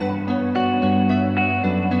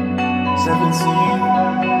Welcome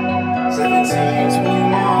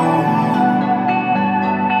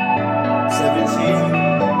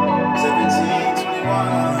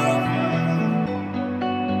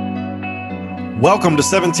to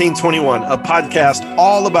 1721, a podcast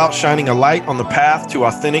all about shining a light on the path to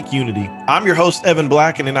authentic unity. I'm your host, Evan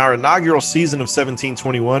Black, and in our inaugural season of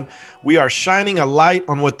 1721, we are shining a light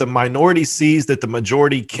on what the minority sees that the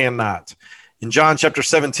majority cannot. In John chapter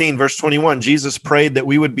 17, verse 21, Jesus prayed that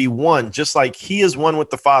we would be one, just like he is one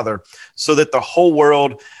with the Father, so that the whole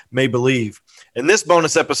world may believe. In this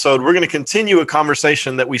bonus episode, we're going to continue a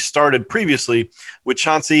conversation that we started previously with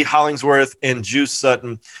Chauncey Hollingsworth and Juice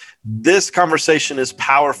Sutton. This conversation is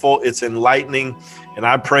powerful, it's enlightening, and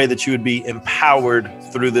I pray that you would be empowered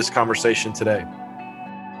through this conversation today.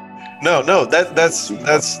 That's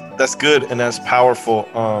good and that's powerful.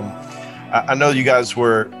 I know you guys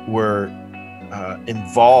were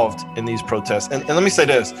involved in these protests, and let me say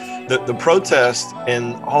this: the protest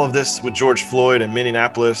and all of this with George Floyd and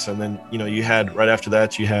Minneapolis, and then you had right after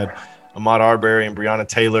that you had Ahmaud Arbery and Breonna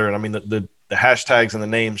Taylor, and I mean the hashtags and the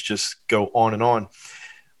names just go on and on.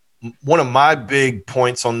 One of my big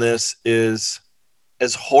points on this is,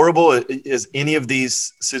 as horrible as any of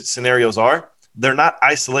these scenarios are, they're not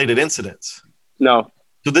isolated incidents. No.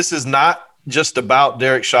 So this is not just about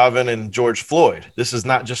Derek Chauvin and George Floyd. This is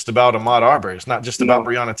not just about Ahmaud Arbery. It's not just about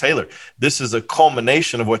Breonna Taylor. This is a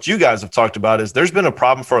culmination of what you guys have talked about. Is there's been a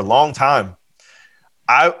problem for a long time.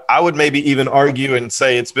 I would maybe even argue and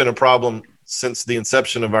say it's been a problem since the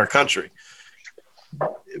inception of our country.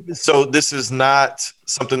 So this is not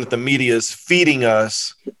something that the media is feeding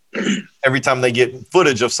us every time they get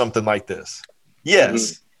footage of something like this.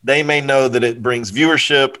 Yes, they may know that it brings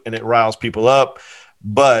viewership and it riles people up,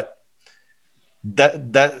 but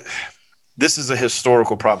that this is a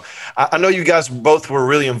historical problem. I know you guys both were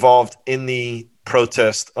really involved in the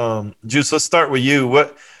protest. Juice, let's start with you.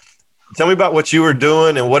 Tell me about what you were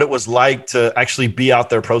doing and what it was like to actually be out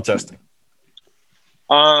there protesting.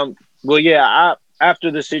 Well, yeah,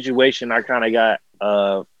 after the situation, I kind of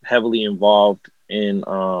got heavily involved in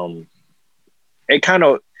it kind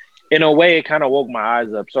of, in a way, it kind of woke my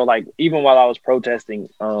eyes up. So like, even while I was protesting,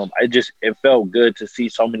 it felt good to see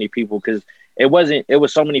so many people, because it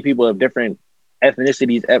was so many people of different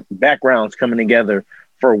ethnicities, backgrounds coming together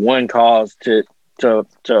for one cause to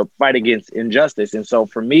fight against injustice. And so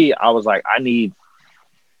for me, I was like, it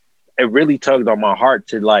really tugged on my heart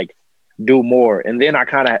to like do more. And then I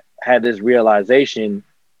kind of had this realization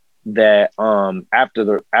that after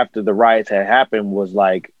the riots had happened was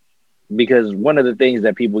like, because one of the things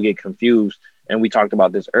that people get confused, and we talked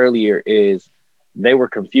about this earlier, is they were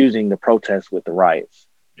confusing the protests with the riots.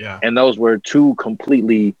 Yeah. And those were two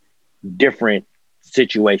completely different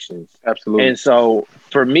situations. Absolutely. And so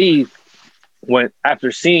for me,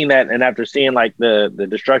 after seeing that and after seeing like the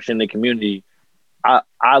destruction in the community,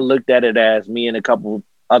 I looked at it as, me and a couple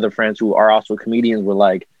other friends who are also comedians were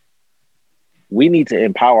like, we need to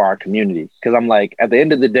empower our community. Because I'm like, at the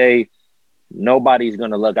end of the day, nobody's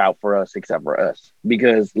going to look out for us except for us.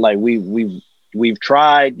 Because like we've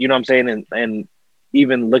tried, you know what I'm saying? And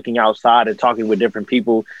even looking outside and talking with different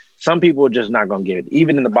people, some people are just not going to get it.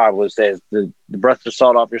 Even in the Bible, it says the brush the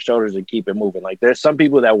salt off your shoulders and keep it moving. Like there's some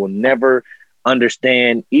people that will never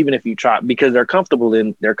understand, even if you try, because they're comfortable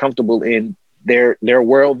in their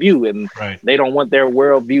worldview, and right. They don't want their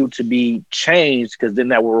worldview to be changed, because then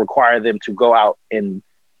that will require them to go out and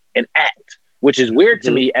act, which is weird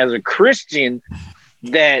to me as a Christian,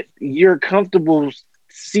 that you're comfortable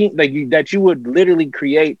seeing that you would literally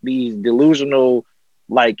create these delusional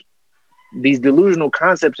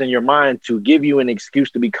concepts in your mind to give you an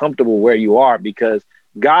excuse to be comfortable where you are, because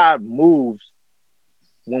God moves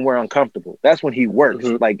when we're uncomfortable. That's when he works.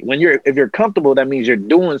 Like if you're comfortable, that means you're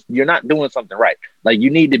not doing something right. Like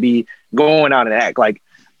you need to be going out and act. Like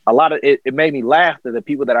a lot of it made me laugh that the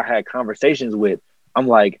people that I had conversations with, I'm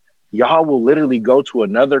like, y'all will literally go to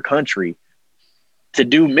another country to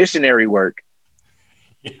do missionary work.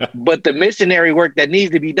 Yeah. But the missionary work that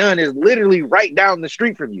needs to be done is literally right down the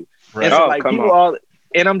street from you. Right. And so like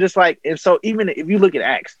and I'm just like, and so even if you look at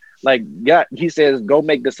Acts, like God, he says, go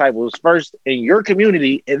make disciples first in your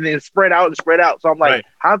community and then spread out. So I'm like,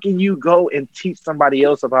 How can you go and teach somebody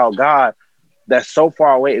else about God that's so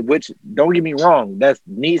far away? Which, don't get me wrong, that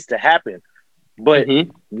needs to happen. But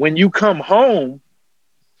when you come home,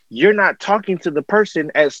 you're not talking to the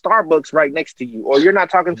person at Starbucks right next to you, or you're not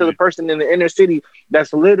talking to the person in the inner city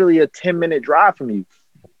that's literally a 10-minute drive from you.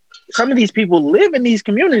 Some of these people live in these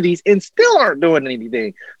communities and still aren't doing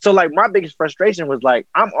anything. So like my biggest frustration was like,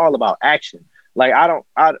 I'm all about action. Like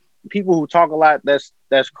people who talk a lot,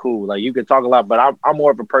 that's cool. Like you can talk a lot, but I'm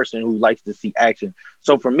more of a person who likes to see action.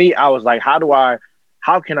 So for me, I was like, how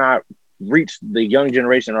can I reach the young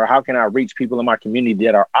generation, or how can I reach people in my community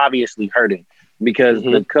that are obviously hurting? Because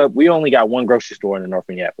we only got one grocery store in the North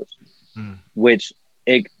Minneapolis, which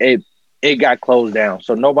it got closed down.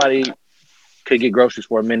 So nobody could get groceries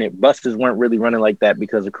for a minute. Buses weren't really running like that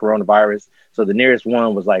because of coronavirus. So the nearest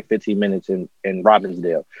one was like 15 minutes in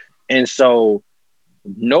Robbinsdale. And so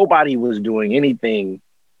nobody was doing anything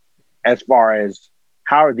as far as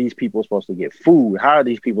how are these people supposed to get food? How are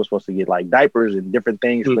these people supposed to get like diapers and different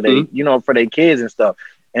things for they, for their kids and stuff?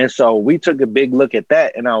 And so we took a big look at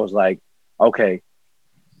that, and I was like, okay,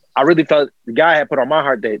 I really felt the guy had put on my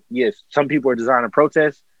heart that yes, some people are designed to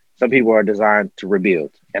protest, some people are designed to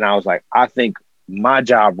rebuild. And I was like, I think my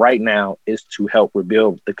job right now is to help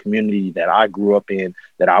rebuild the community that I grew up in,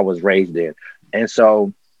 that I was raised in. And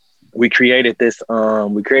so we created this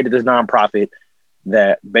nonprofit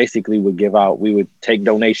that basically would we would take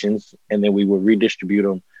donations and then we would redistribute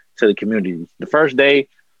them to the community. The first day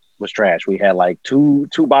was trash. We had like two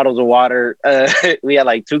bottles of water. We had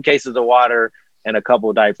like 2 cases of water and a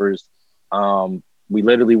couple of diapers. We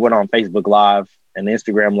literally went on Facebook Live and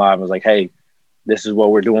Instagram Live and was like, hey, this is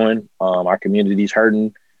what we're doing. Our community's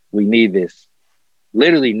hurting. We need this.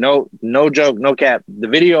 Literally, no joke, no cap. The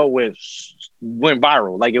video went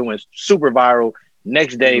viral. Like it went super viral.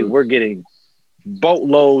 Next day, we're getting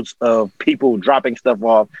boatloads of people dropping stuff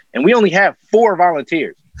off. And we only have 4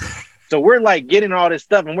 volunteers. So we're like getting all this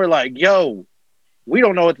stuff and we're like, yo, we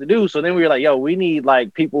don't know what to do. So then we were like, yo, we need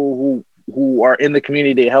like people who are in the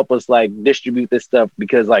community to help us like distribute this stuff,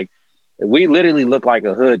 because like we literally look like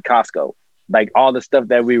a hood Costco, like all the stuff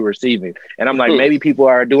that we were receiving. And I'm like, maybe people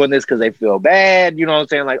are doing this because they feel bad. You know what I'm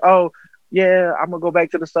saying? Like, oh yeah, I'm gonna go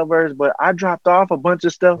back to the suburbs, but I dropped off a bunch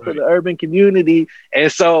of stuff for the urban community.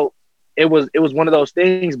 And so it was one of those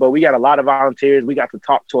things, but we got a lot of volunteers. We got to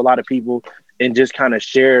talk to a lot of people and just kind of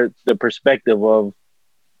share the perspective of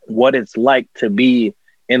what it's like to be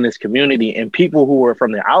in this community. And people who were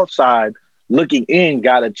from the outside looking in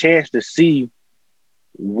got a chance to see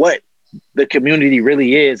what the community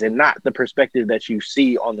really is and not the perspective that you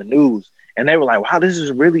see on the news. And they were like, wow, this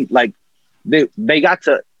is really like, they got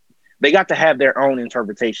to have their own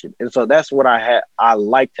interpretation. And so that's what I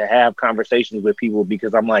like to have conversations with people,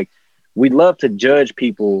 because I'm like, we love to judge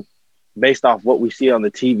people based off what we see on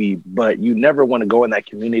the TV, but you never want to go in that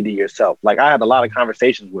community yourself. Like I had a lot of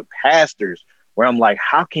conversations with pastors where I'm like,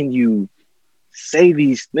 how can you say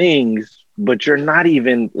these things, but you're not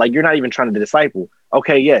even trying to disciple?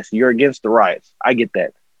 Okay, yes, you're against the riots. I get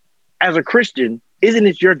that. As a Christian, isn't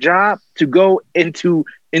it your job to go into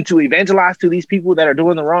evangelize to these people that are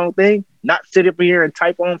doing the wrong thing, not sit up here and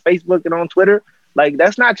type on Facebook and on Twitter? Like,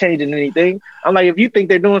 that's not changing anything. I'm like, if you think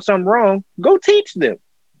they're doing something wrong, go teach them.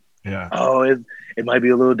 Yeah. Oh, it might be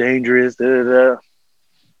a little dangerous.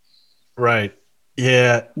 Right.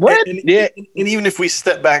 Yeah. What? And even if we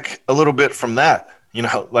step back a little bit from that,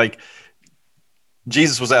 like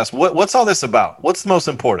Jesus was asked, what's all this about? What's the most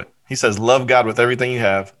important? He says, love God with everything you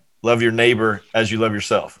have. Love your neighbor as you love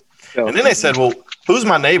yourself. And then they said, well, who's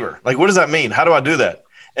my neighbor? Like, what does that mean? How do I do that?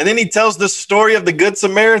 And then he tells the story of the Good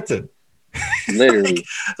Samaritan. Literally.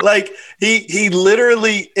 like he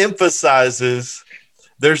literally emphasizes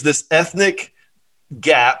there's this ethnic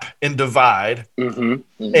gap and divide.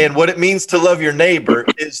 And what it means to love your neighbor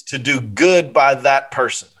is to do good by that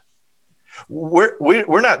person.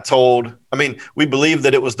 We're not told. I mean, we believe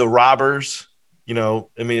that it was the robbers,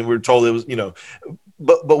 we're told it was,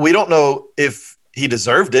 but we don't know if he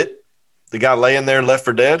deserved it. The guy laying there left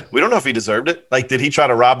for dead. We don't know if he deserved it. Like, did he try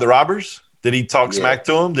to rob the robbers? Did he talk smack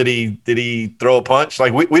to him? Did he throw a punch?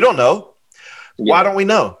 Like, we don't know. Yeah. Why don't we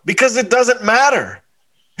know? Because it doesn't matter.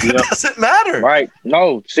 It doesn't matter. Right.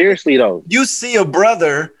 No, seriously though. You see a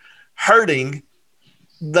brother hurting,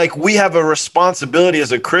 like, we have a responsibility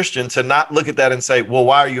as a Christian to not look at that and say, well,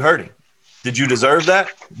 why are you hurting? Did you deserve that?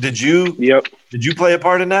 Did you play a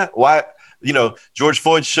part in that? Why? George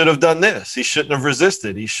Floyd should have done this. He shouldn't have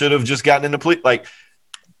resisted. He should have just gotten into police. Like,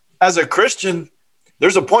 as a Christian,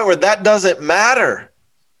 there's a point where that doesn't matter.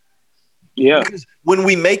 Yeah. Because when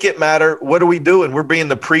we make it matter, what are we doing? We're being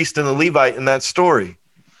the priest and the Levite in that story.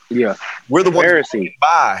 Yeah. We're the ones walking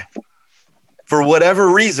by. For whatever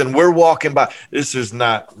reason, we're walking by. This is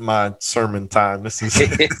not my sermon time. This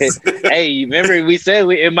is. Hey, remember we said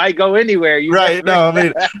it might go anywhere. Right? No, I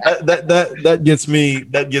mean that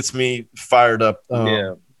gets me fired up.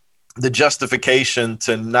 The justification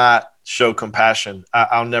to not show compassion,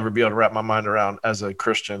 I'll never be able to wrap my mind around as a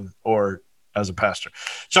Christian or as a pastor.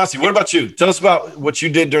 Chauncey, what about you? Tell us about what you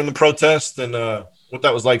did during the protest and what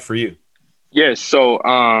that was like for you. Yeah.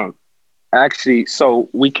 So actually, so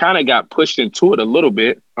we kind of got pushed into it a little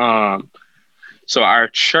bit. So our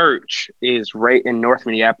church is right in North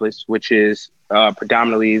Minneapolis, which is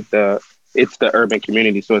predominantly it's the urban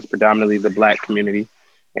community. So it's predominantly the Black community.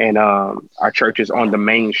 And our church is on the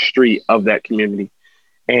main street of that community.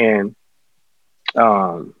 And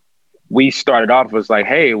we started off was like,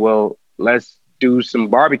 hey, well, let's do some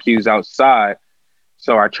barbecues outside.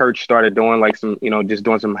 So our church started doing like some, just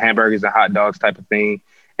doing some hamburgers and hot dogs type of thing.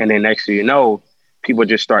 And then next thing you know, people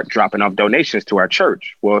just start dropping off donations to our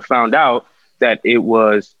church. Well, we found out that it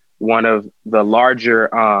was one of the larger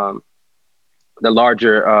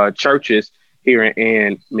churches here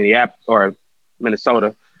in Minneapolis or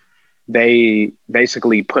Minnesota. They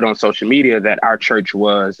basically put on social media that our church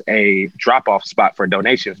was a drop-off spot for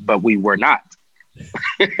donations, but we were not.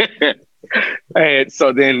 And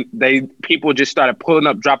so then people just started pulling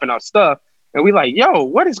up, dropping off stuff. And we like, yo,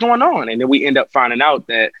 what is going on? And then we end up finding out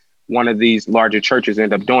that one of these larger churches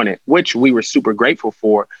ended up doing it, which we were super grateful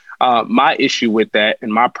for. My issue with that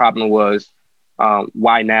and my problem was,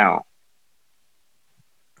 why now?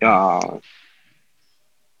 And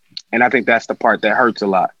I think that's the part that hurts a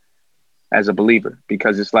lot as a believer,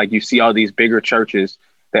 because it's like you see all these bigger churches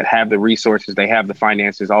that have the resources, they have the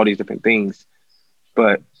finances, all these different things,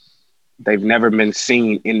 but they've never been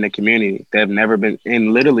seen in the community. They've never been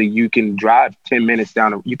in. Literally, you can drive 10 minutes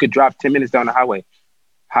down. You could drive 10 minutes down the highway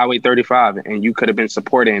 35, and you could have been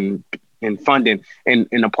supporting and funding. And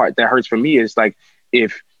the part that hurts for me is like,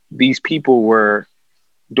 if these people were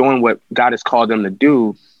doing what God has called them to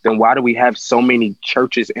do, then why do we have so many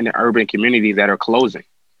churches in the urban community that are closing?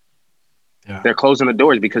 Yeah. They're closing the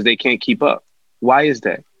doors because they can't keep up. Why is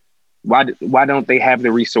that? Why don't they have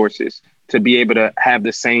the resources to be able to have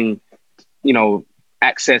the same,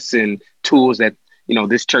 access and tools that,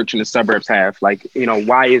 this church in the suburbs have? Like,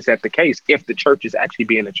 why is that the case if the church is actually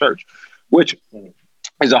being a church? Which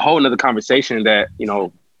is a whole nother conversation that,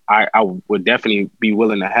 I would definitely be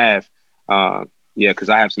willing to have. Because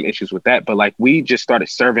I have some issues with that. But like, we just started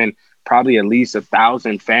serving probably at least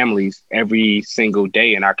 1,000 families every single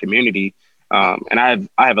day in our community. And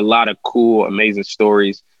I have a lot of cool, amazing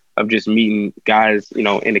stories of just meeting guys,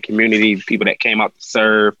 in the community, people that came out to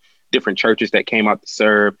serve, different churches that came out to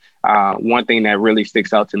serve. One thing that really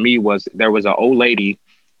sticks out to me was there was an old lady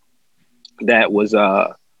that was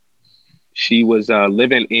she was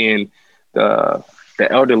living in the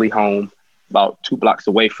elderly home about 2 blocks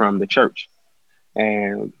away from the church.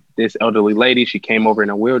 And this elderly lady, she came over in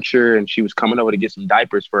a wheelchair, and she was coming over to get some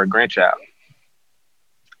diapers for her grandchild.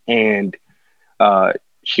 And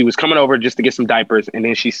she was coming over just to get some diapers. And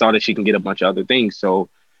then she saw that she can get a bunch of other things. So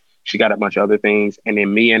she got a bunch of other things. And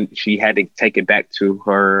then she had to take it back to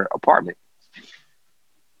her apartment.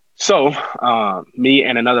 So me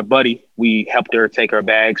and another buddy, we helped her take her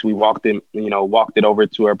bags. We walked it over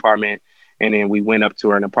to her apartment. And then we went up to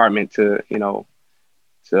her apartment to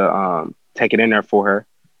take it in there for her.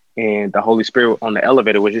 And the Holy Spirit on the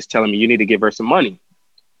elevator was just telling me, you need to give her some money.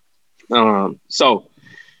 So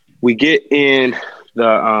we get in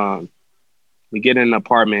the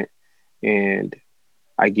apartment, and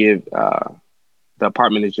I give the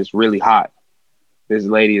apartment is just really hot. This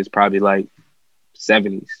lady is probably like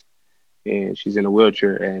 70s, and she's in a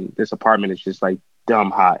wheelchair, and this apartment is just like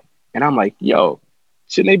dumb hot. And I'm like, yo,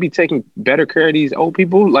 shouldn't they be taking better care of these old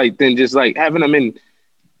people, like, than just like having them in,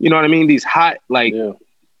 you know what I mean, these hot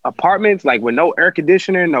apartments, like with no air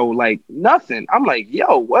conditioner, no like nothing. I'm like,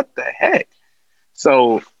 yo, what the heck?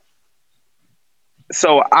 So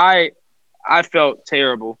I felt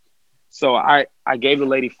terrible. So I gave the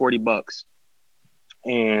lady $40,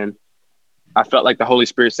 and I felt like the Holy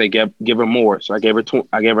Spirit said, give her more. So I gave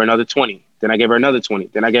her another 20. Then I gave her another 20.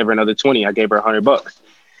 Then I gave her another 20. I gave her $100.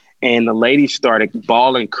 And the lady started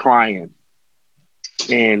bawling, crying.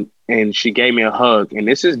 And she gave me a hug. And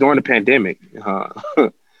this is during the pandemic.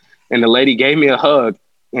 And the lady gave me a hug,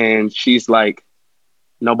 and she's like,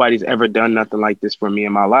 nobody's ever done nothing like this for me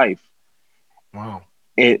in my life. Wow.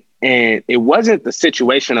 And it wasn't the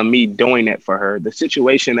situation of me doing it for her. The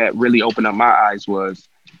situation that really opened up my eyes was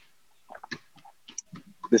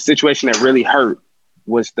the situation that really hurt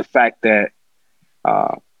was the fact that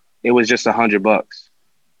it was just $100.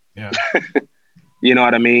 Yeah. You know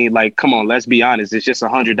what I mean? Like, come on, let's be honest. It's just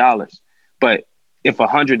 $100. But if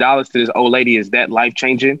 $100 to this old lady is that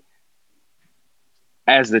life-changing,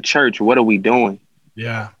 as the church, what are we doing?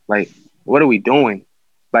 Yeah. Like, what are we doing?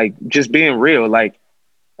 Like, just being real, like,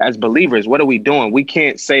 as believers, what are we doing? We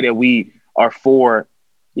can't say that we are for,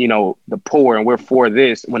 the poor and we're for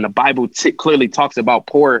this when the Bible clearly talks about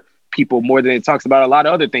poor people more than it talks about a lot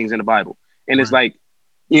of other things in the Bible. And It's like,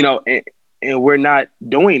 you know, and we're not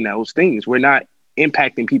doing those things. We're not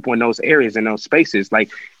impacting people in those areas, in those spaces. Like,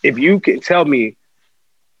 if you can tell me,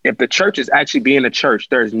 if the church is actually being a church,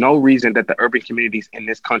 there's no reason that the urban communities in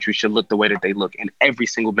this country should look the way that they look in every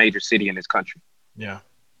single major city in this country. Yeah.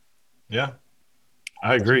 Yeah.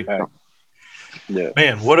 I agree. Yeah.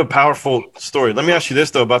 Man, what a powerful story. Let me ask you this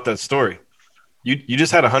though about that story. You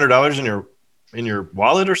just had $100 in your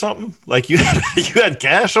wallet or something? Like you had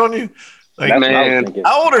cash on you? Like, That's what I was man, thinking.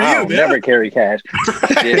 how old are I you, don't man? never carry cash.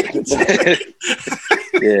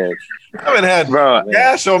 Yeah. I haven't had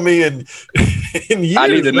cash on me in years. I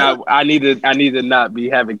need to man. not be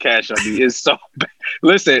having cash on me. It's so bad.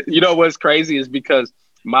 Listen, you know what's crazy is because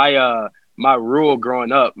my rule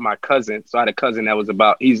growing up, my cousin, so I had a cousin that was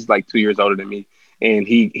he's like 2 years older than me, and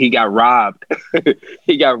he got robbed.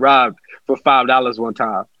 He got robbed for $5 one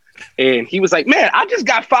time. And he was like, man, I just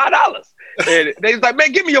got $5. And they was like,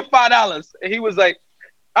 man, give me your $5. And he was like,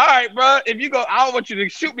 all right, bro, if you go, I don't want you to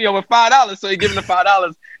shoot me over $5. So he gave him the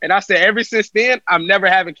 $5. And I said, ever since then, I'm never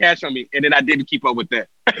having cash on me. And then I didn't keep up with that.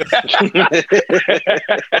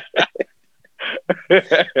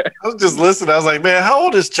 I was just listening. I was like, man, how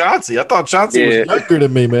old is Chauncey? I thought Chauncey was younger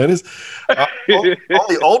than me, man. It's,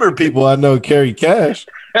 only older people I know carry cash.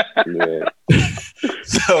 Yeah.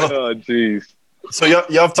 Oh, jeez. So y'all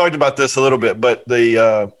have talked about this a little bit, but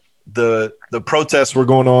the protests were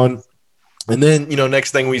going on, and then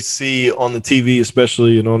next thing we see on the TV,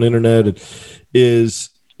 especially and on the internet, is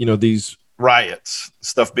these riots,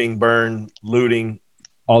 stuff being burned, looting,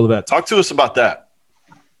 all of that. Talk to us about that.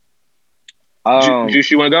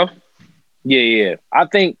 Juice, you want to go? Yeah. I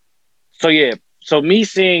think so. Yeah. So me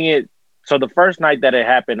seeing it. So the first night that it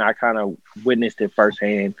happened, I kind of witnessed it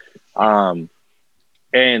firsthand. And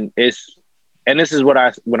this is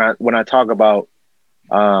what when I talk about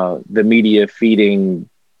the media feeding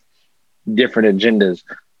different agendas.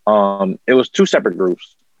 It was two separate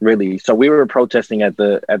groups, really. So we were protesting at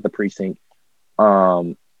the precinct,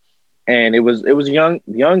 and it was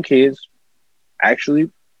young kids,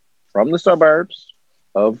 actually from the suburbs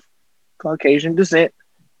of Caucasian descent.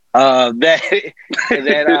 That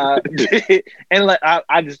and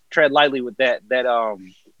I just tread lightly with that.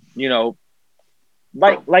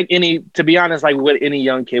 Like any, to be honest, like what any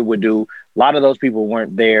young kid would do, a lot of those people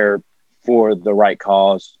weren't there for the right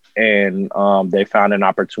cause, and they found an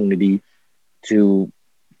opportunity to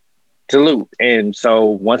loot. And so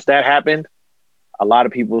once that happened, a lot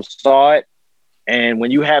of people saw it. And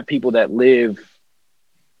when you have people that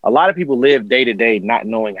a lot of people live day to day not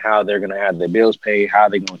knowing how they're going to have their bills paid, how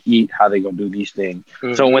they're going to eat, how they're going to do these things.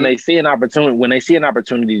 Mm-hmm. So when they see an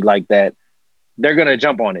opportunity like that, they're going to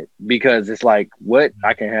jump on it because it's like, what?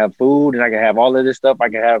 I can have food and I can have all of this stuff. I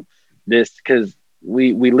can have this because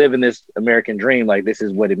we live in this American dream. Like, this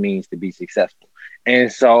is what it means to be successful.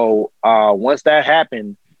 And so once that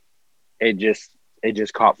happened, it just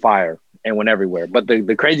caught fire and went everywhere. But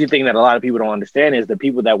the crazy thing that a lot of people don't understand is the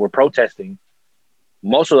people that were protesting,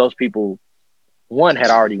 most of those people, one, had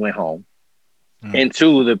already went home. And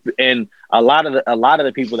two, a lot of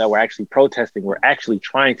the people that were actually protesting were actually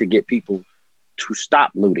trying to get people to stop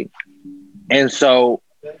looting. And so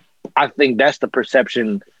I think that's the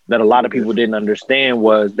perception that a lot of people didn't understand,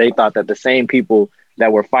 was they thought that the same people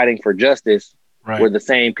that were fighting for justice were the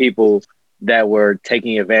same people that were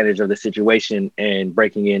taking advantage of the situation and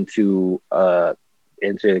breaking into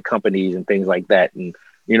companies and things like that. And,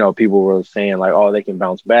 people were saying like, oh, they can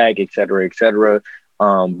bounce back, et cetera, et cetera.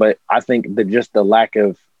 But I think that just the lack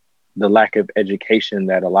of education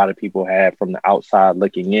that a lot of people had from the outside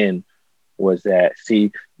looking in was that,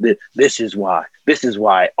 this is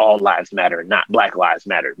why all lives matter, not Black lives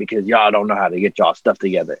matter, because y'all don't know how to get y'all stuff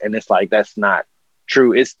together. And it's like, that's not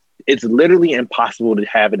true. It's literally impossible to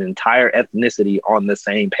have an entire ethnicity on the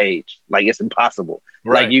same page. Like, it's impossible.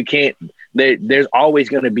 Right. Like, you can't, there's always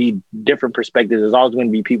going to be different perspectives. There's always going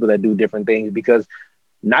to be people that do different things, because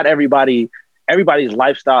not everybody's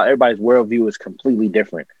lifestyle, everybody's worldview is completely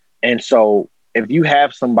different. And so if you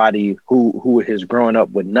have somebody who has grown up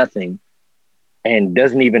with nothing and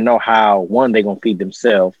doesn't even know how, one, they're going to feed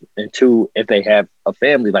themselves, and two, if they have a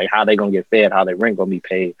family, like how they going to get fed, how their rent going to be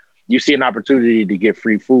paid, you see an opportunity to get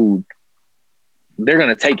free food, they're going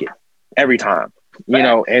to take it every time,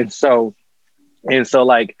 And so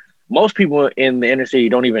like, most people in the inner city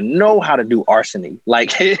don't even know how to do arsoning.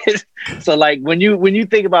 Like, so like when you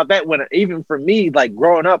think about that, even for me, like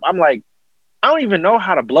growing up, I'm like, I don't even know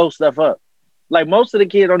how to blow stuff up. Like, most of the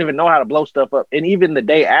kids don't even know how to blow stuff up. And even the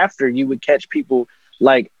day after, you would catch people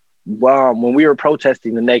like, when we were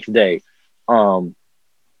protesting the next day,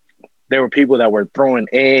 there were people that were throwing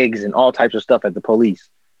eggs and all types of stuff at the police.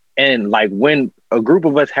 And like when a group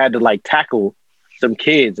of us had to like tackle some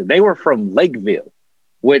kids, they were from Lakeville,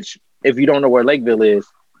 which if you don't know where Lakeville is,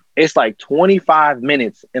 it's like 25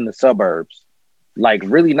 minutes in the suburbs, like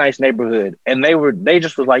really nice neighborhood. And they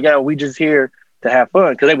just was like, yeah, we just here to have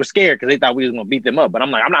fun, because they were scared because they thought we was gonna beat them up. But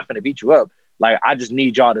I'm like, I'm not gonna beat you up. Like, I just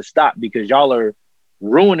need y'all to stop, because y'all are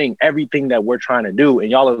ruining everything that we're trying to do,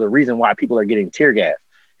 and y'all are the reason why people are getting tear gas.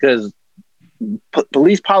 Because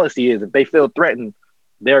police policy is, if they feel threatened,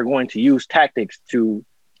 they're going to use tactics to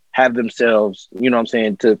have themselves, you know what I'm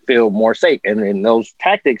saying, to feel more safe. And then those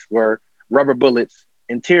tactics were rubber bullets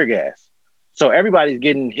and tear gas. So everybody's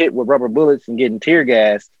getting hit with rubber bullets and getting tear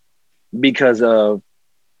gassed because of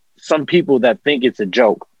some people that think it's a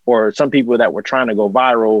joke, or some people that were trying to go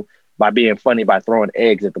viral by being funny by throwing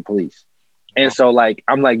eggs at the police. And so like,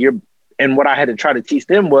 I'm like, and what I had to try to teach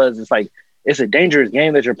them was, it's like, it's a dangerous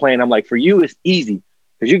game that you're playing. I'm like, for you, it's easy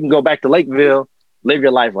because you can go back to Lakeville, live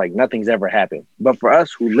your life like nothing's ever happened. But for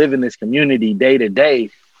us who live in this community day to day,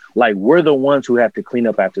 like, we're the ones who have to clean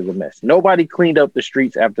up after the mess. Nobody cleaned up the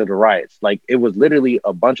streets after the riots. Like, it was literally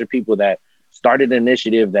a bunch of people that started an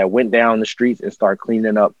initiative that went down the streets and started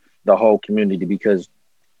cleaning up the whole community because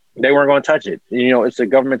they weren't going to touch it. You know, it's a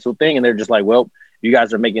governmental thing. And they're just like, well, you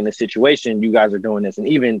guys are making this situation. You guys are doing this. And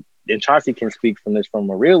even, and Chauncey can speak from this from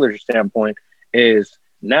a realtor standpoint, is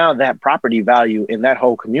now that property value in that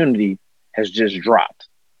whole community has just dropped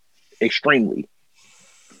extremely.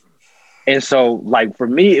 And so, like, for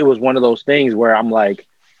me, it was one of those things where I'm like,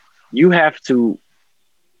 you have to,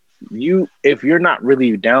 if you're not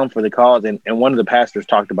really down for the cause, and one of the pastors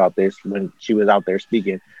talked about this when she was out there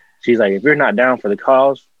speaking, she's like, if you're not down for the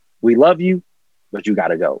cause, we love you, but you got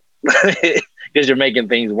to go because you're making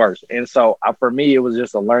things worse. And so for me, it was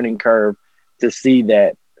just a learning curve to see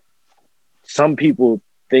that some people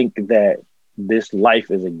think that this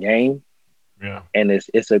life is a game. Yeah. And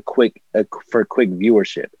it's for quick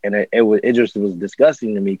viewership. And it just was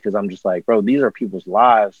disgusting to me, because I'm just like, bro, these are people's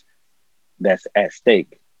lives that's at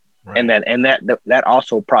stake. Right. And that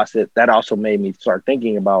also made me start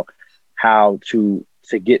thinking about how to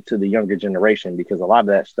get to the younger generation, because a lot of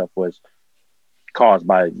that stuff was caused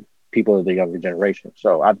by people of the younger generation.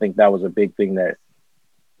 So I think that was a big thing that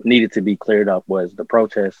needed to be cleared up, was the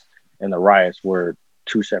protests and the riots were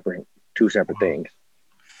two separate things.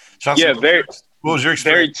 Chauncey, yeah, what was your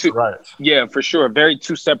experience? Yeah, for sure. Very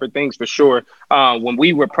two separate things for sure. When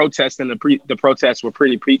we were protesting, the protests were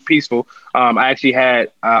pretty peaceful. I actually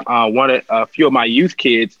had a few of my youth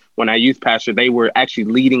kids, when I youth pastor, they were actually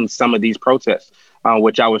leading some of these protests,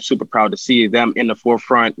 which I was super proud to see them in the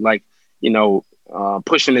forefront, like, you know,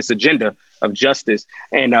 pushing this agenda of justice.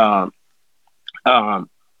 And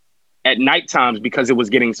at night times, because it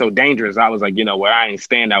was getting so dangerous, I was like, you know what, I ain't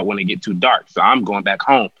stand out when it get too dark, so I'm going back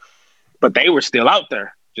home. But they were still out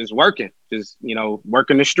there just working,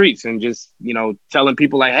 working the streets and just, you know, telling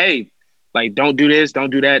people like, hey, like, don't do this,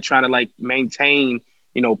 don't do that, trying to like maintain,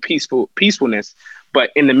 you know, peacefulness.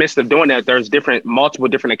 But in the midst of doing that, there's multiple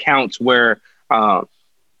different accounts where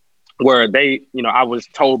they, you know, I was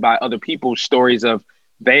told by other people stories of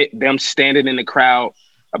them standing in the crowd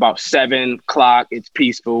about 7 o'clock. It's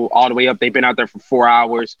peaceful all the way up. They've been out there for 4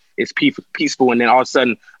 hours. It's peaceful. And then all of a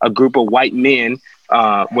sudden a group of white men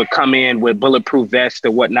would come in with bulletproof vests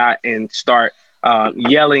and whatnot and start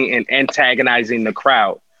yelling and antagonizing the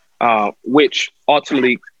crowd, which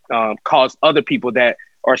ultimately caused other people that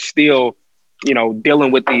are still, you know,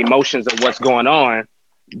 dealing with the emotions of what's going on,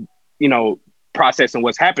 you know, processing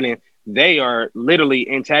what's happening. They are literally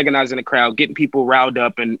antagonizing the crowd, getting people riled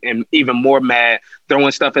up and even more mad,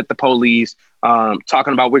 throwing stuff at the police,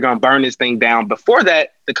 talking about we're going to burn this thing down. Before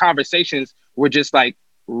that, the conversations were just like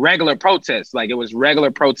regular protests. Like, it was regular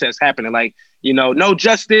protests happening. Like, you know, no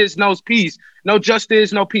justice, no peace, no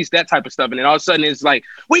justice, no peace, that type of stuff. And then all of a sudden it's like,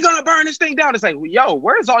 we're going to burn this thing down. It's like, yo,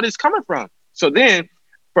 where's all this coming from? So then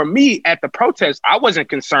for me at the protest, I wasn't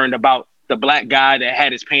concerned about the black guy that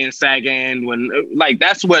had his pants sagging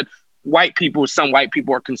that's what some white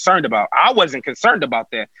people are concerned about. I wasn't concerned about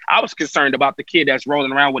that. I was concerned about the kid that's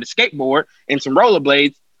rolling around with a skateboard and some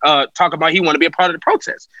rollerblades, talking about he want to be a part of the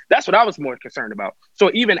protest. That's what I was more concerned about. So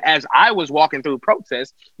even as I was walking through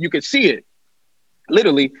protests, you could see it.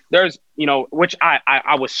 Literally, there's, you know, which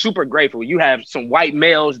I was super grateful. You have some white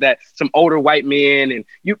males, some older white men, and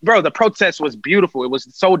the protest was beautiful. It was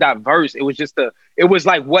so diverse. It was it was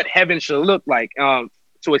like what heaven should look like, to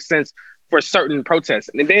a sense, for certain protests.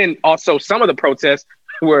 And then also some of the protests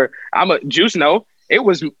were, Juice know, it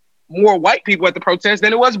was more white people at the protest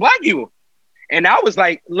than it was black people. And I was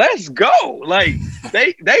like, let's go. Like,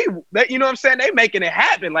 they you know what I'm saying? They making it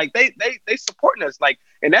happen. Like they supporting us. Like,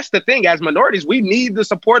 and that's the thing. As minorities, we need the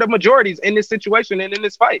support of majorities in this situation and in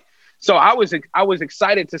this fight. So I was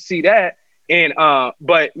excited to see that. And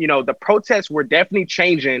but you know, the protests were definitely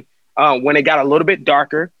changing when it got a little bit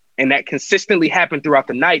darker, and that consistently happened throughout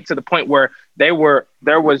the night to the point where there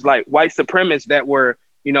was like white supremacists that were,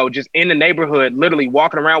 you know, just in the neighborhood, literally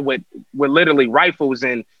walking around with literally rifles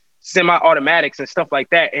and semi-automatics and stuff like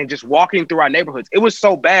that, and just walking through our neighborhoods. It was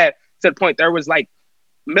so bad to the point there was like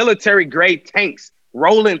military grade tanks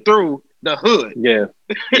rolling through the hood. Yeah.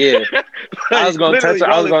 I was gonna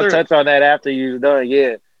touch on that after you're done.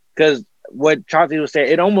 Yeah, because what Chauncey was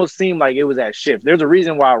saying, it almost seemed like it was at shift. There's a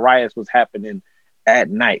reason why riots was happening at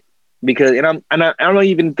night, because I'm not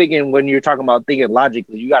even thinking, when you're talking about thinking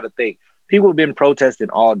logically, you got to think people have been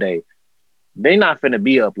protesting all day. They not finna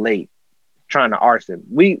be up late trying to arson.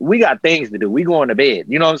 We got things to do. We going to bed.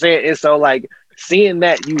 You know what I'm saying? And so like seeing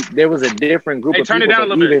that there was a different group of turn people. Turn it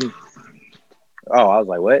down a little bit. Oh, I was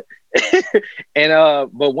like, what? And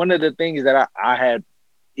but one of the things that I had,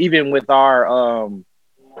 even with our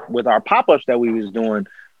pop-ups that we was doing,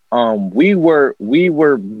 we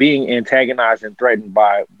were being antagonized and threatened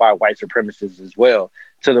by white supremacists as well,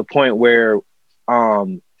 to the point where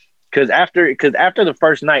because after the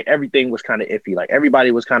first night, everything was kind of iffy. Like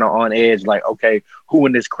everybody was kind of on edge. Like, okay, who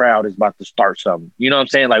in this crowd is about to start something? You know what I'm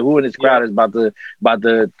saying? Like, who in this crowd is about to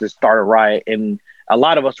start a riot? And a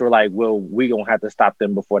lot of us were like, well, we gonna have to stop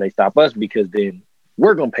them before they stop us, because then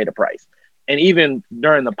we're gonna pay the price. And even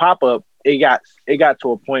during the pop-up, it got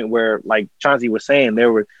to a point where, like Chauncey was saying,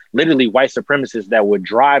 there were literally white supremacists that would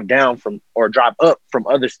drive down from or drive up from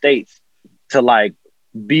other states to like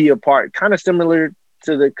be a part, kind of similar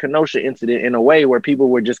to the Kenosha incident in a way, where people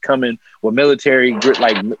were just coming with military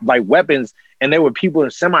like weapons, and there were people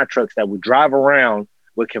in semi trucks that would drive around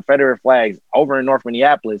with Confederate flags over in North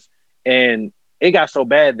Minneapolis. And it got so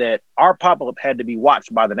bad that our pop-up had to be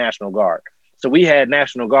watched by the National Guard. So we had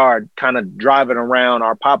National Guard kind of driving around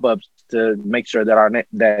our pop-ups to make sure that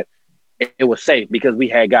that it was safe, because we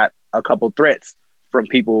had got a couple threats from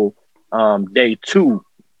people day 2,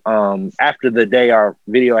 after the day our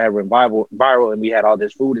video had went viral and we had all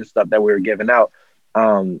this food and stuff that we were giving out.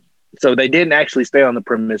 So they didn't actually stay on the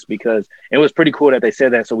premise, because it was pretty cool that they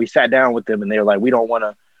said that. So we sat down with them and they were like, we don't want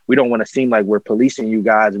to seem like we're policing you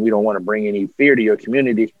guys, and we don't want to bring any fear to your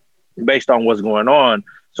community based on what's going on.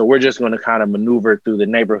 So we're just going to kind of maneuver through the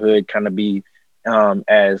neighborhood, kind of be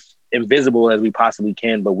as invisible as we possibly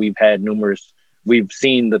can. But we've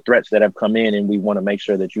seen the threats that have come in, and we want to make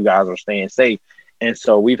sure that you guys are staying safe. And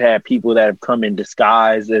so we've had people that have come in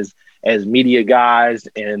disguise as media guys,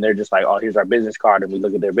 and they're just like, oh, here's our business card. And we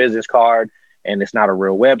look at their business card, and it's not a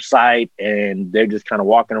real website. And they're just kind of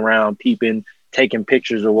walking around, peeping, taking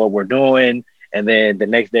pictures of what we're doing. And then the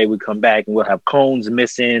next day we come back and we'll have cones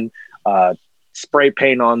missing, spray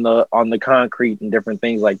paint on the concrete and different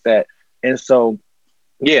things like that. And so,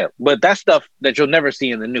 yeah, but that's stuff that you'll never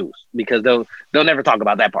see in the news, because they'll never talk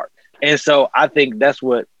about that part. And so I think that's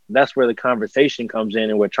where the conversation comes in.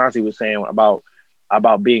 And what Chauncey was saying about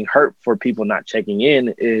being hurt for people not checking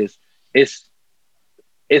in is it's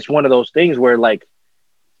one of those things where, like,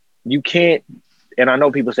 you can't, and I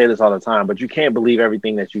know people say this all the time, but you can't believe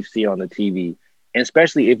everything that you see on the TV. And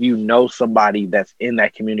especially if you know somebody that's in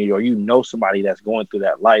that community, or you know somebody that's going through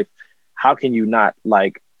that life, how can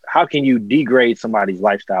you degrade somebody's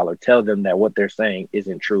lifestyle, or tell them that what they're saying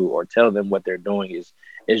isn't true, or tell them what they're doing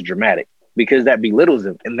is dramatic, because that belittles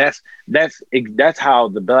them. And that's how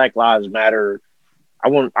the Black Lives Matter, I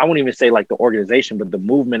won't even say like the organization, but the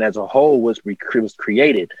movement as a whole was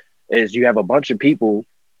created. Is you have a bunch of people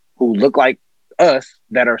who look like us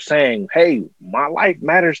that are saying, hey, my life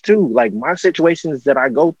matters too. Like, my situations that I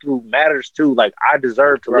go through matters too. Like, I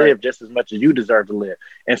deserve to live just as much as you deserve to live.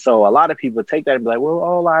 And so a lot of people take that and be like, well,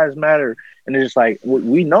 all lives matter. And it's just like,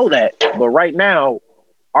 we know that, but right now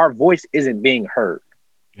our voice isn't being heard.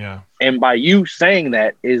 Yeah. And by you saying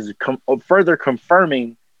that is further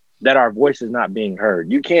confirming that our voice is not being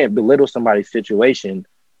heard. You can't belittle somebody's situation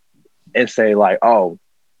and say like, oh,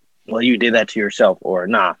 well, you did that to yourself, or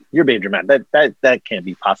nah, you're being dramatic. That can't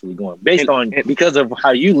be possibly going because of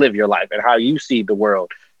how you live your life and how you see the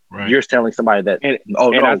world. Right. You're telling somebody that,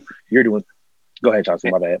 you're doing. Go ahead,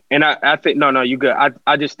 Chauncey. My bad. And I think no, you good.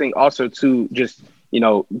 I just think also too, just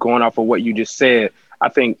going off of what you just said, I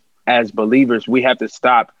think as believers we have to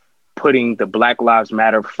stop putting the Black Lives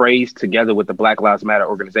Matter phrase together with the Black Lives Matter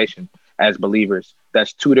organization. As believers,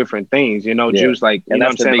 that's two different things, Jews, like, and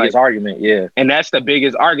that's the biggest argument. Yeah. And that's the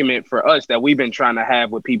biggest argument for us that we've been trying to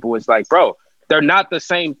have with people. It's like, bro, they're not the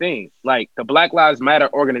same thing. Like the Black Lives Matter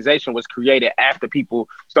organization was created after people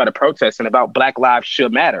started protesting about Black lives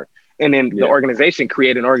should matter. And then the organization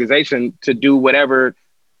created an organization to do whatever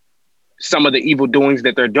some of the evil doings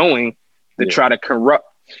that they're doing to try to corrupt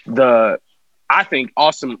I think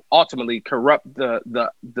ultimately corrupt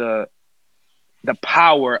the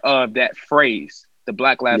power of that phrase, the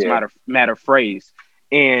Black Lives Matter phrase.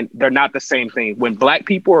 And they're not the same thing. When Black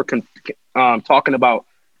people are talking about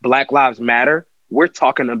Black Lives Matter, we're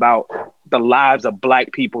talking about the lives of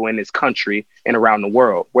Black people in this country and around the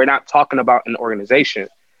world. We're not talking about an organization.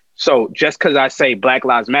 So just because I say Black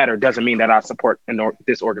Lives Matter doesn't mean that I support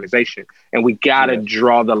this organization. And we got to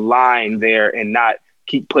draw the line there and not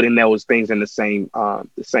keep putting those things in the same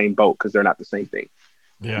boat, because they're not the same thing.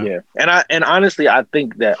 Yeah. And honestly, I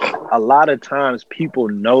think that a lot of times people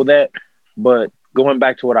know that, but going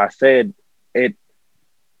back to what I said,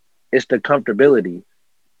 it's the comfortability,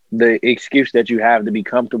 the excuse that you have to be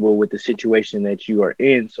comfortable with the situation that you are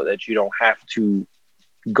in so that you don't have to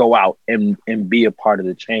go out and be a part of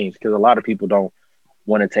the change. Because a lot of people don't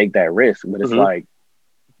want to take that risk, but it's like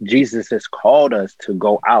Jesus has called us to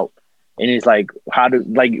go out. And it's like,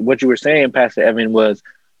 like what you were saying, Pastor Evan, was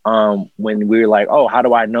when we were like, oh, how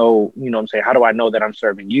do I know, you know what I'm saying? How do I know that I'm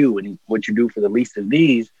serving you? And what you do for the least of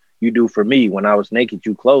these, you do for me. When I was naked,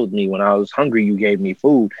 you clothed me. When I was hungry, you gave me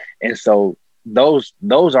food. And so those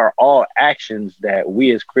are all actions that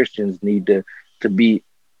we as Christians need to be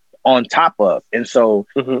on top of. And so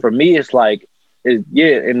for me, it's like,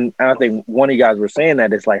 and I think one of you guys were saying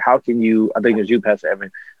that it's like, how can you, I think it was you, Pastor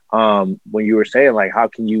Evan, when you were saying like, how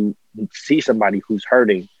can you see somebody who's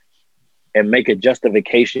hurting and make a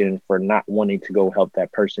justification for not wanting to go help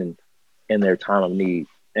that person in their time of need?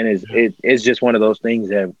 And it's just one of those things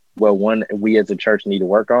that, well, one, we as a church need to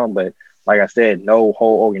work on. But like I said, no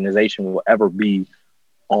whole organization will ever be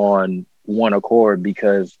on one accord,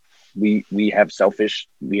 because we have selfish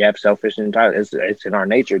entitlement. It's in our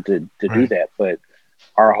nature to do that. But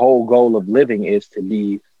our whole goal of living is to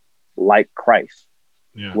be like Christ.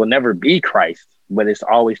 Yeah. We'll never be Christ, but it's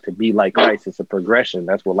always to be like Christ. It's a progression.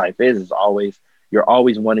 That's what life is. It's always, you're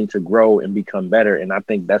always wanting to grow and become better. And I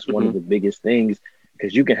think that's one of the biggest things,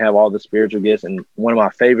 because you can have all the spiritual gifts. And one of my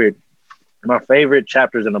favorite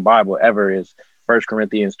chapters in the Bible ever is 1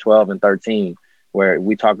 Corinthians 12 and 13, where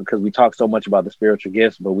we talk so much about the spiritual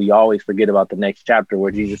gifts, but we always forget about the next chapter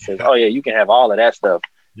where Jesus says, oh yeah, you can have all of that stuff.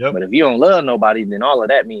 Yep. But if you don't love nobody, then all of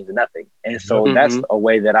that means nothing. And so that's a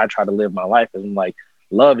way that I try to live my life. And like,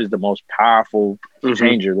 love is the most powerful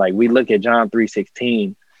changer. Like we look at John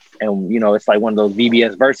 3:16, and you know, it's like one of those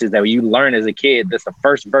VBS verses that you learn as a kid. That's the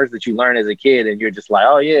first verse that you learn as a kid, and you're just like,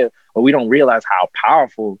 oh yeah. But we don't realize how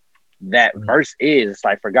powerful that verse is. It's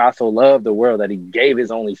like, for God so loved the world that he gave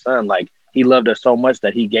his only son. Like he loved us so much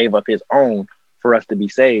that he gave up his own for us to be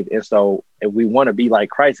saved. And so if we want to be like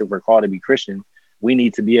Christ, if we're called to be Christian, we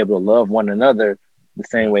need to be able to love one another the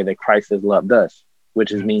same way that Christ has loved us,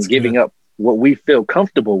 which is mean giving up what we feel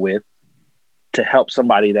comfortable with to help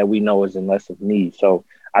somebody that we know is in less of need. So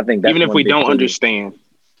I think that's even if we don't understand.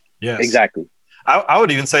 Yes, exactly. I would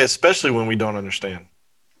even say, especially when we don't understand.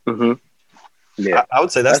 Yeah, I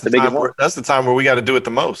would say that's the time where we got to do it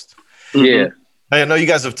the most. Yeah. Hey, I know you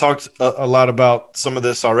guys have talked a lot about some of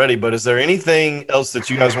this already, but is there anything else that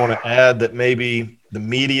you guys want to add that maybe the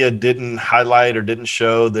media didn't highlight or didn't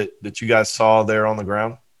show that you guys saw there on the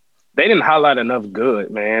ground? They didn't highlight enough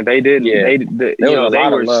good, man. They didn't. Yeah. They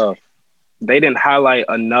didn't highlight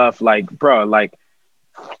enough. Like, bro, like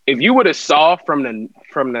if you would have saw from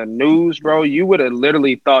the news, bro, you would have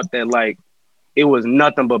literally thought that like it was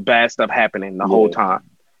nothing but bad stuff happening the whole time.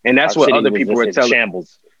 And that's what other people were telling.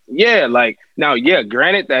 Shambles. Yeah, like now, yeah.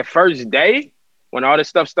 Granted, that first day when all this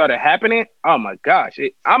stuff started happening, oh my gosh!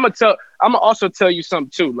 I'm gonna also tell you something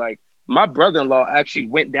too. Like my brother-in-law actually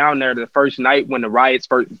went down there the first night when the riots,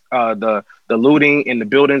 the looting and the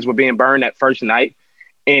buildings were being burned that first night,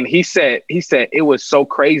 and he said it was so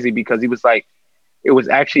crazy because he was like, he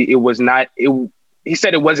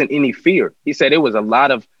said it wasn't any fear. He said it was a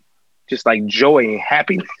lot of just like joy and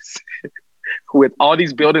happiness. With all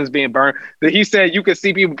these buildings being burned, that he said you could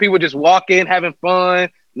see people just walking, having fun,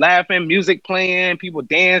 laughing, music playing, people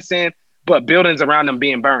dancing, but buildings around them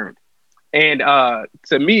being burned. And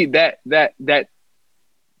to me, that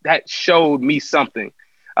showed me something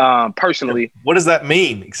personally. What does that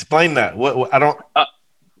mean? Explain that. What I don't.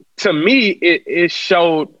 To me, it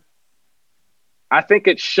showed. I think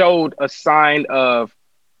it showed a sign of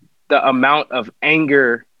the amount of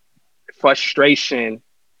anger, frustration,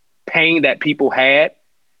 pain that people had,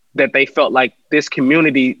 that they felt like this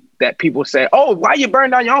community that people say, oh, why you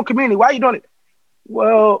burn down your own community? Why are you doing it?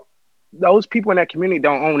 Well, those people in that community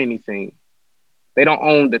don't own anything. They don't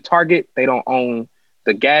own the Target. They don't own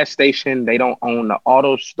the gas station. They don't own the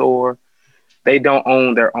auto store. They don't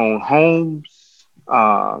own their own homes.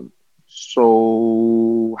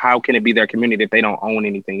 So how can it be their community if they don't own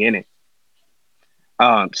anything in it?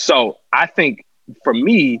 So I think for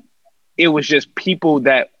me, it was just people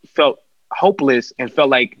that felt hopeless and felt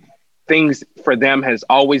like things for them has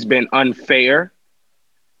always been unfair.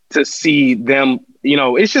 To see them,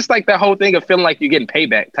 it's just like that whole thing of feeling like you're getting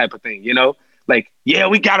payback type of thing, like, yeah,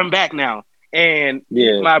 we got them back now. And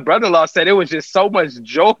my brother-in-law said it was just so much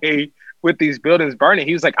joy with these buildings burning.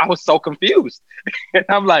 He was like, I was so confused. And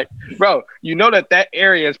I'm like, bro, that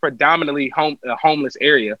area is predominantly a homeless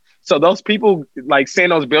area. So those people like seeing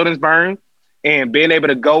those buildings burn and being able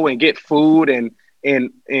to go and get food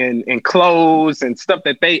and clothes and stuff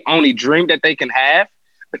that they only dream that they can have,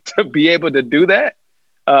 to be able to do that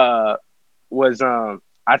was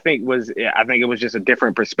I think it was just a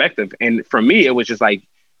different perspective. And for me, it was just like,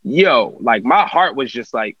 yo, like my heart was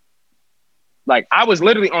just like I was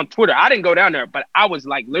literally on Twitter. I didn't go down there, but I was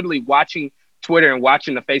like literally watching Twitter and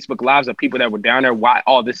watching the Facebook lives of people that were down there, why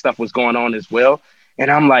all this stuff was going on as well. And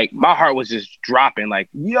I'm like, my heart was just dropping, like,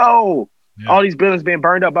 yo, all these buildings being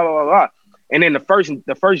burned up, blah, blah, blah, blah. And then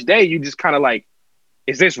the first day, you just kind of like,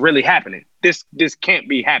 is this really happening? This can't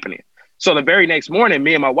be happening. So the very next morning,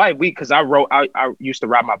 me and my wife, because I used to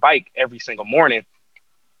ride my bike every single morning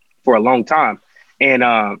for a long time.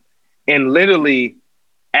 And literally,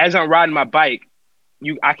 as I'm riding my bike,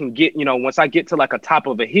 I can get, once I get to like a top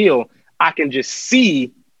of a hill, I can just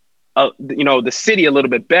see, the city a little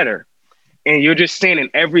bit better. And you're just seeing in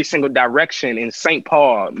every single direction in St.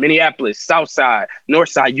 Paul, Minneapolis, South Side, North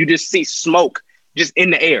Side, you just see smoke just in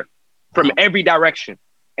the air from every direction.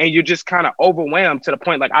 And you're just kind of overwhelmed to the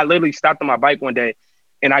point, like I literally stopped on my bike one day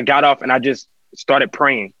and I got off and I just started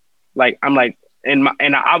praying. Like, I'm like, and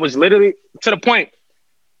I was literally to the point.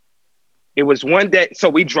 It was one day. So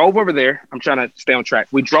we drove over there. I'm trying to stay on track.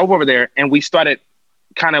 We drove over there and we started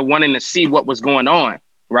kind of wanting to see what was going on.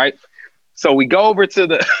 Right. So we go over to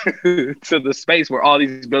the to the space where all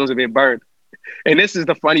these buildings are being burned. And this is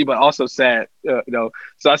the funny, but also sad, So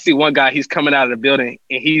I see one guy, he's coming out of the building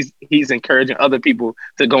and he's encouraging other people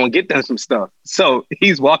to go and get them some stuff. So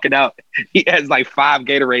he's walking out. He has like 5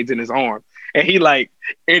 Gatorades in his arm. And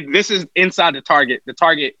and this is inside the Target. The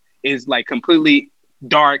Target is like completely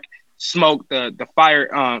dark, smoke. The fire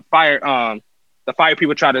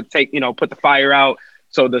people try to put the fire out.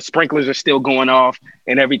 So the sprinklers are still going off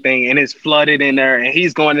and everything. And it's flooded in there. And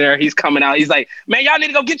he's going there. He's coming out. He's like, man, y'all need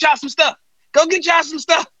to go get y'all some stuff. Go get y'all some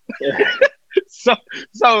stuff.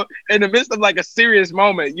 So in the midst of like a serious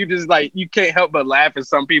moment, you just like, you can't help but laugh at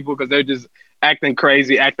some people because they're just acting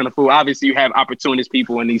crazy, acting a fool. Obviously, you have opportunist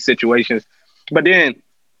people in these situations. But then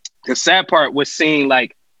the sad part was seeing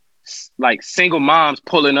like single moms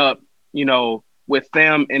pulling up, with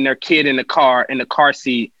them and their kid in the car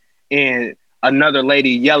seat, and another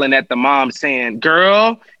lady yelling at the mom saying,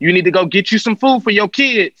 girl, you need to go get you some food for your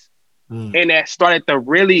kids. And that started to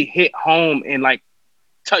really hit home and like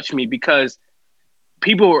touch me, because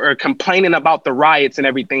people are complaining about the riots and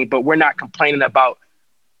everything, but we're not complaining about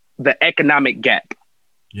the economic gap.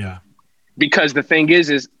 Yeah. Because the thing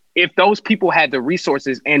is if those people had the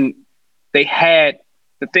resources and they had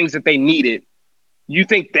the things that they needed, you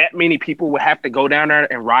think that many people would have to go down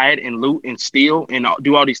there and riot and loot and steal and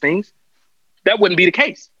do all these things? That wouldn't be the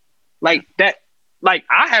case. Like that, like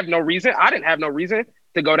I have no reason. I didn't have no reason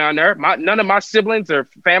to go down there. None of my siblings or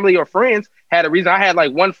family or friends had a reason. I had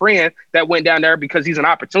like one friend that went down there because he's an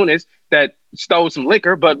opportunist that stole some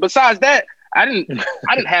liquor. But besides that, I didn't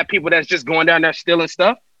have people that's just going down there stealing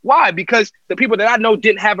stuff. Why? Because the people that I know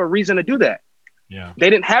didn't have a reason to do that. Yeah. They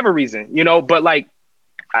didn't have a reason, but like,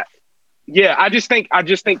 I just think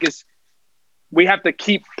it's, we have to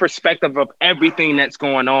keep perspective of everything that's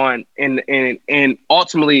going on. And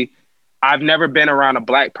ultimately, I've never been around a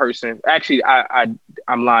black person. Actually, I'm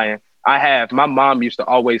lying. I have. My mom used to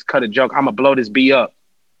always cut a joke. I'm going to blow this B up.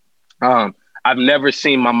 I've never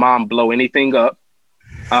seen my mom blow anything up.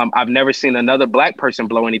 I've never seen another black person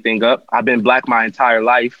blow anything up. I've been black my entire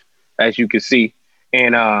life, as you can see.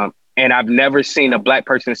 And I've never seen a black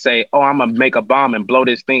person say, oh, I'm going to make a bomb and blow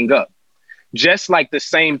this thing up. Just like the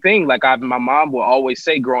same thing, like my mom will always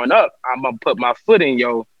say growing up, I'm going to put my foot in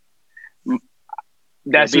yo.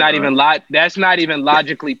 That's not even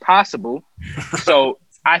logically possible. So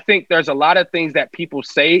I think there's a lot of things that people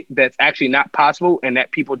say that's actually not possible and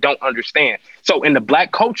that people don't understand. So in the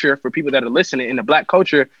black culture, for people that are listening, in the black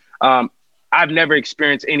culture, I've never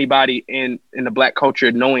experienced anybody in the black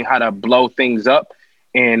culture knowing how to blow things up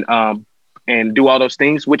and and do all those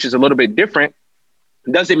things, which is a little bit different.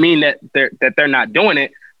 Doesn't mean that they're not doing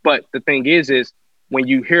it. But the thing is when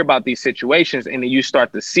you hear about these situations and then you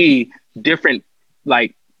start to see different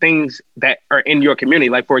like things that are in your community,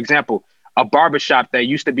 like for example, a barbershop that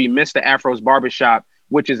used to be Mr. Afro's barbershop,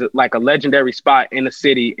 which is like a legendary spot in the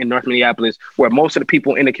city in North Minneapolis, where most of the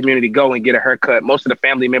people in the community go and get a haircut. Most of the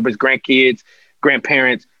family members, grandkids,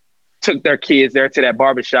 grandparents took their kids there to that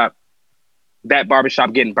barbershop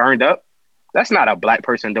getting burned up. That's not a Black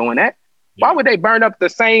person doing that. Yeah. Why would they burn up the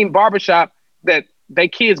same barbershop that they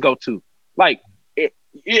kids go to? Like,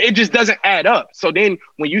 it just doesn't add up. So then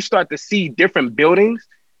when you start to see different buildings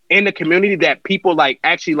in the community that people like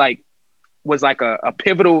actually like was like a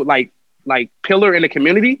pivotal like pillar in the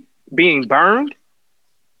community being burned,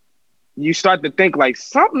 you start to think like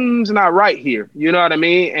something's not right here. You know what I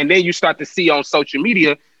mean? And then you start to see on social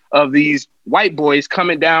media of these white boys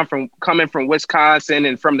coming from Wisconsin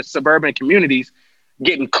and from the suburban communities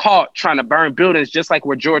getting caught trying to burn buildings, just like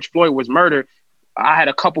where George Floyd was murdered. I had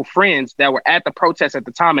a couple friends that were at the protest at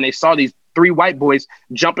the time, and they saw these 3 white boys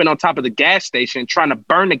jumping on top of the gas station, trying to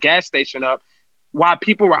burn the gas station up while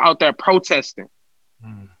people were out there protesting.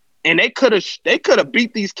 And they could have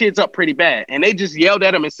beat these kids up pretty bad. And they just yelled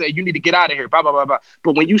at them and said, you need to get out of here, blah, blah, blah, blah.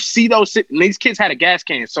 But when you see these kids had a gas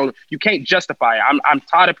can, so you can't justify it. I'm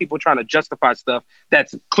tired of people trying to justify stuff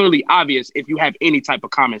that's clearly obvious if you have any type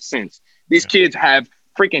of common sense. These kids have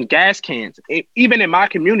freaking gas cans. Even in my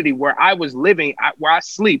community where I was living, where I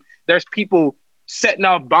sleep, there's people setting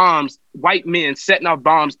off bombs, white men setting off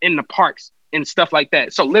bombs in the parks and stuff like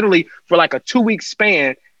that. So literally for like a 2-week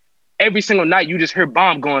span, every single night you just hear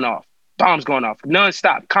bombs going off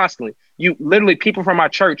nonstop, constantly. You literally, people from my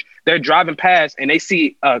church, they're driving past and they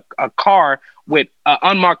see a car with an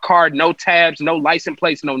unmarked car, no tabs, no license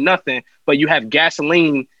plates, no nothing, but you have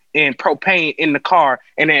gasoline and propane in the car,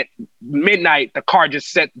 and at midnight the car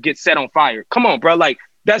just gets set on fire. Come on, bro. Like,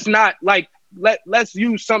 that's not like, let's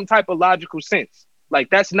use some type of logical sense. Like,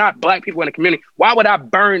 that's not Black people in the community. Why would I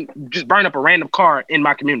just burn up a random car in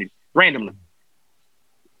my community randomly?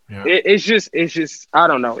 Yeah. It's just I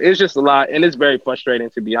don't know. It's just a lot, and it's very frustrating,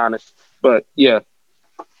 to be honest. But yeah,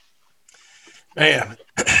 man,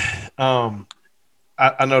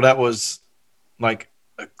 I know that was like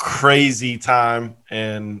a crazy time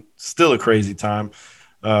and still a crazy time.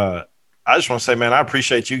 I just want to say, man, I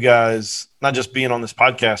appreciate you guys not just being on this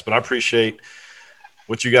podcast, but I appreciate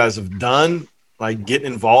what you guys have done, like getting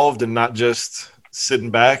involved and not just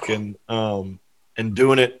sitting back and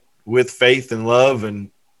doing it with faith and love.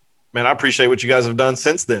 And man, I appreciate what you guys have done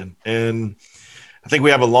since then. And I think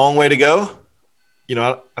we have a long way to go. You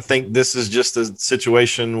know, I think this is just a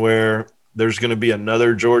situation where there's going to be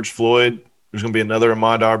another George Floyd. There's going to be another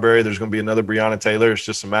Ahmaud Arbery. There's going to be another Breonna Taylor. It's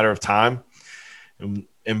just a matter of time.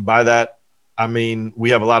 And by that, I mean,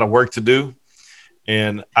 we have a lot of work to do.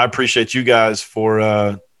 And I appreciate you guys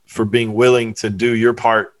for being willing to do your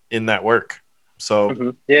part in that work.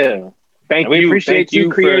 So, yeah. We appreciate you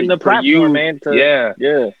creating the platform, man.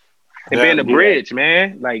 And being a bridge,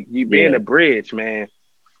 man. Like, you being a bridge, man.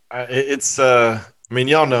 It's I mean,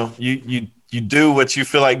 y'all know you do what you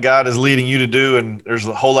feel like God is leading you to do, and there's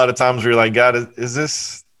a whole lot of times where you're like, God, is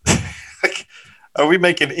this like, are we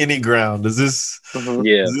making any ground? Is this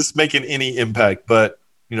making any impact? But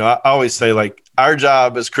you know, I always say, like, our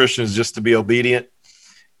job as Christians is just to be obedient.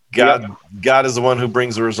 God is the one who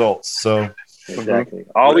brings the results. So exactly.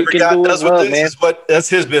 All we can do is love, man. That's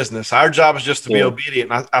his business. Our job is just to be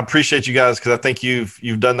obedient. I appreciate you guys because I think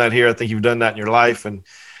you've done that here. I think you've done that in your life. And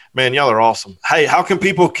man, y'all are awesome. Hey, how can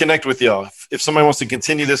people connect with y'all? If somebody wants to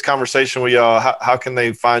continue this conversation with y'all, how can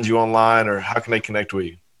they find you online, or how can they connect with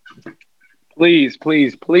you? Please,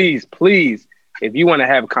 please, please, please. If you want to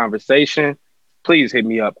have a conversation, please hit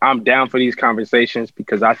me up. I'm down for these conversations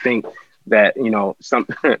because I think that, you know,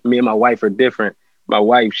 me and my wife are different. My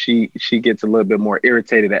wife, she gets a little bit more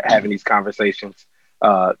irritated at having these conversations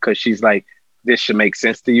because she's like, this should make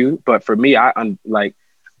sense to you. But for me, I'm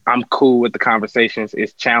cool with the conversations.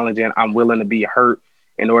 It's challenging. I'm willing to be hurt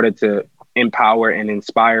in order to empower and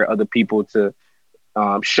inspire other people to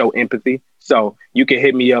show empathy. So you can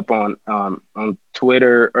hit me up on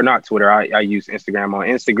Twitter, or not Twitter. I use Instagram. On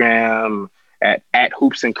Instagram at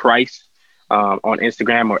Hoops in Christ on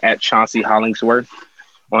Instagram, or at Chauncey Hollingsworth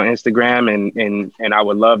on Instagram. And I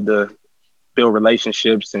would love to build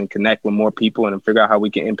relationships and connect with more people and figure out how we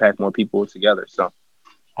can impact more people together. So.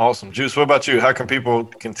 Awesome. Juice, what about you? How can people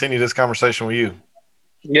continue this conversation with you?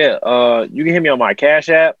 Yeah, you can hit me on my Cash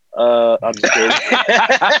App. I'm just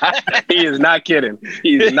kidding. He is not kidding.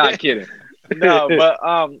 He's not kidding. No, but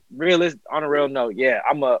on a real note, yeah,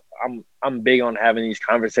 I'm big on having these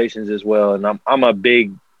conversations as well, and I'm a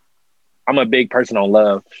big person on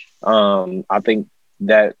love. I think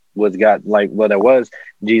that that was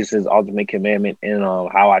Jesus' ultimate commandment and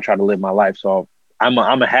how I try to live my life. So I'm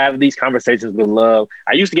gonna have these conversations with love.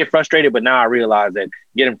 I used to get frustrated, but now I realize that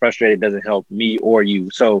getting frustrated doesn't help me or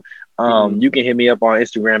you. So you can hit me up on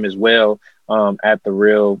Instagram as well, at the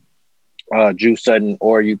real Juice Sutton,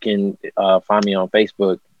 or you can find me on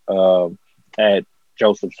Facebook at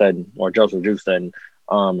Joseph Sutton or Joseph Juice Sutton.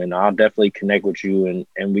 And I'll definitely connect with you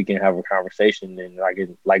and we can have a conversation. And I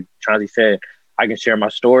can, like Chauncey said, I can share my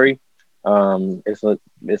story. It's a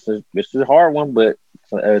hard one, but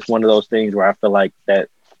it's one of those things where I feel like that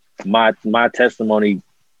my testimony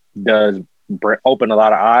does open a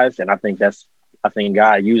lot of eyes. And I think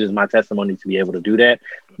God uses my testimony to be able to do that.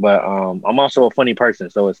 But I'm also a funny person,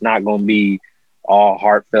 so it's not going to be all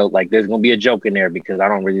heartfelt. Like there's gonna be a joke in there because I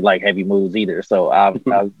don't really like heavy moods either. So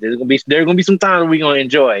there's gonna be some times we're gonna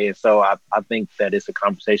enjoy it. So I think that it's a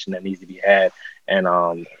conversation that needs to be had.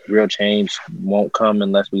 And real change won't come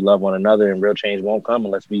unless we love one another, and real change won't come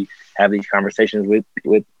unless we have these conversations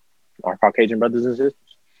with our Caucasian brothers and sisters.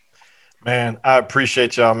 Man, I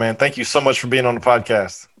appreciate y'all, man. Thank you so much for being on the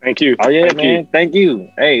podcast. Thank you. Oh yeah, Thank man. you. Thank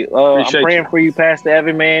you. Hey, I'm praying for you, Pastor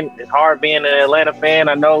Evan, man. It's hard being an Atlanta fan,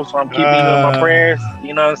 I know, so I'm keeping you in my prayers.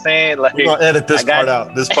 You know what I'm saying? Like, we're gonna edit this part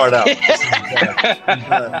out.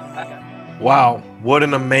 Wow, what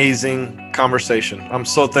an amazing conversation. I'm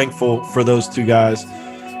so thankful for those two guys.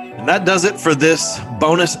 And that does it for this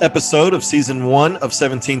bonus episode of season 1 of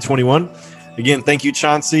 1721. Again, thank you,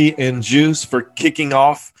 Chauncey and Juice, for kicking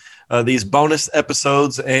off these bonus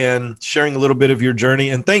episodes and sharing a little bit of your journey.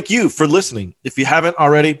 And thank you for listening. If you haven't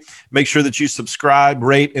already, make sure that you subscribe,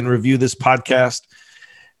 rate, and review this podcast.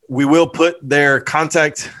 We will put their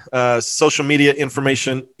contact, social media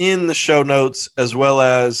information in the show notes, as well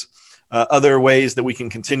as other ways that we can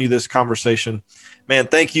continue this conversation. Man,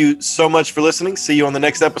 thank you so much for listening. See you on the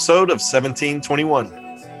next episode of 1721.